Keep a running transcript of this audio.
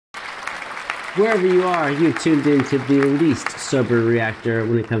Wherever you are, you've tuned in to the least sober reactor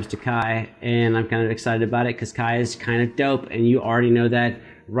when it comes to Kai, and I'm kind of excited about it because Kai is kind of dope, and you already know that.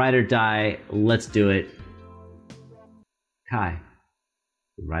 Ride or die, let's do it. Kai,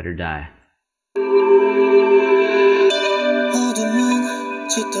 ride or die.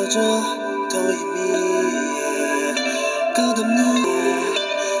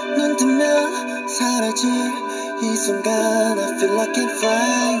 이 순간 I feel like I'm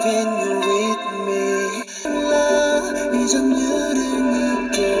flying when you're with me 이 전율을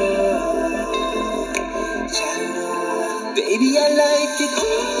느껴 Baby I like it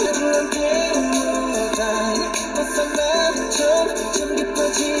불안해 벗어나 점점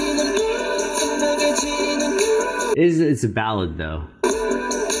깊어지는 선명해지는 It's a ballad though. 이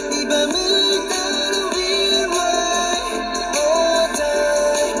밤을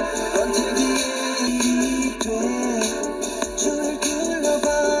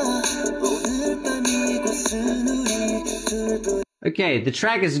Okay, the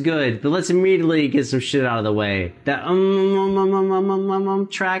track is good, but let's immediately get some shit out of the way. That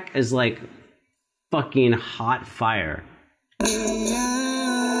track is like fucking hot fire.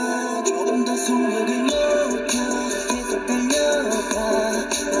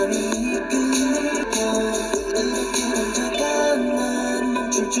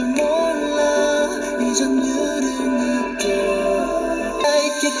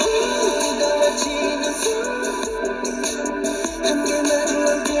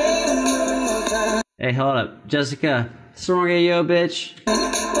 Hey, hold up. Jessica, stronger yo, bitch.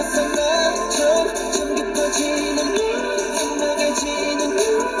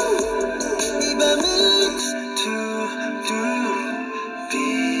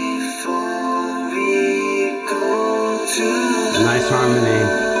 Nice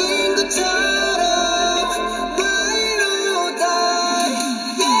harmony.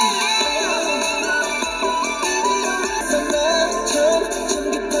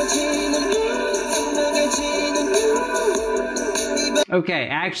 Okay,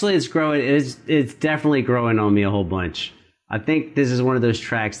 actually it's growing, it's definitely growing on me a whole bunch. I think this is one of those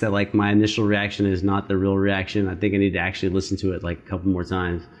tracks that like my initial reaction is not the real reaction. I think I need to actually listen to it like a couple more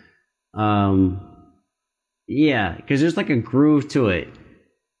times. Yeah, because there's like a groove to it.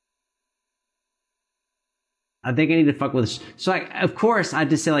 I think I need to fuck with this. So like, of course I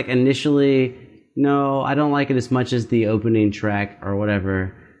just say like initially, no, I don't like it as much as the opening track or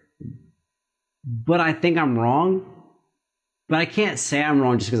whatever. But I think I'm wrong. But I can't say I'm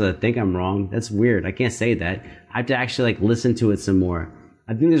wrong just because I think I'm wrong. That's weird. I can't say that. I have to actually like listen to it some more.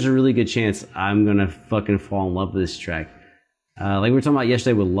 I think there's a really good chance I'm gonna fucking fall in love with this track. Like we were talking about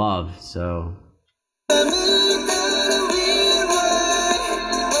yesterday with Love, so.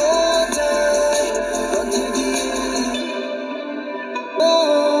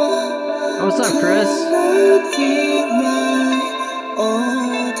 Oh, what's up, Chris?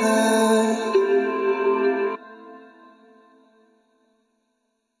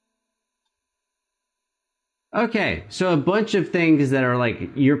 Okay, so a bunch of things that are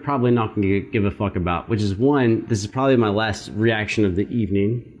like, you're probably not going to give a fuck about, which is one, this is probably my last reaction of the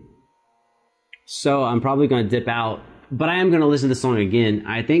evening. So I'm probably going to dip out, but I am going to listen to the song again.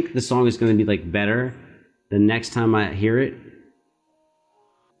 I think the song is going to be like better the next time I hear it,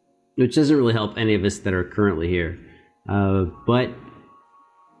 which doesn't really help any of us that are currently here. But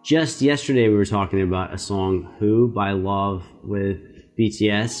just yesterday we were talking about a song, Who by Love with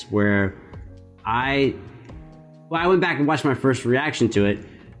BTS, where I went back and watched my first reaction to it.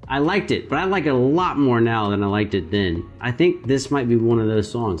 I liked it, but I like it a lot more now than I liked it then. I think this might be one of those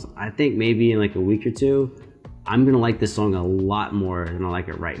songs. I think maybe in like a week or two, I'm gonna like this song a lot more than I like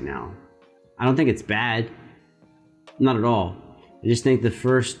it right now. I don't think it's bad, not at all. I just think the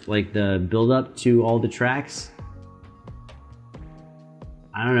first, like the build up to all the tracks,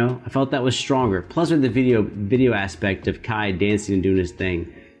 I don't know, I felt that was stronger. Plus with the video aspect of Kai dancing and doing his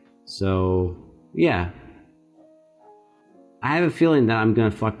thing. So, yeah. I have a feeling that I'm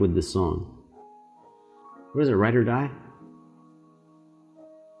gonna fuck with this song. What is it, Ride or Die?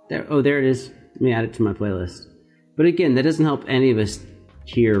 There, oh, there it is. Let me add it to my playlist. But again, that doesn't help any of us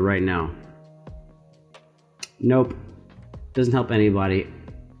here right now. Nope. Doesn't help anybody.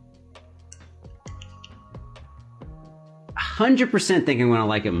 100% think I'm gonna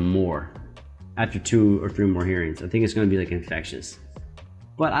like it more after 2 or 3 more hearings. I think it's gonna be like infectious.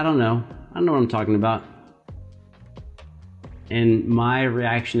 But I don't know. I don't know what I'm talking about. And my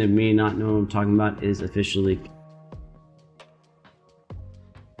reaction of me not knowing what I'm talking about is officially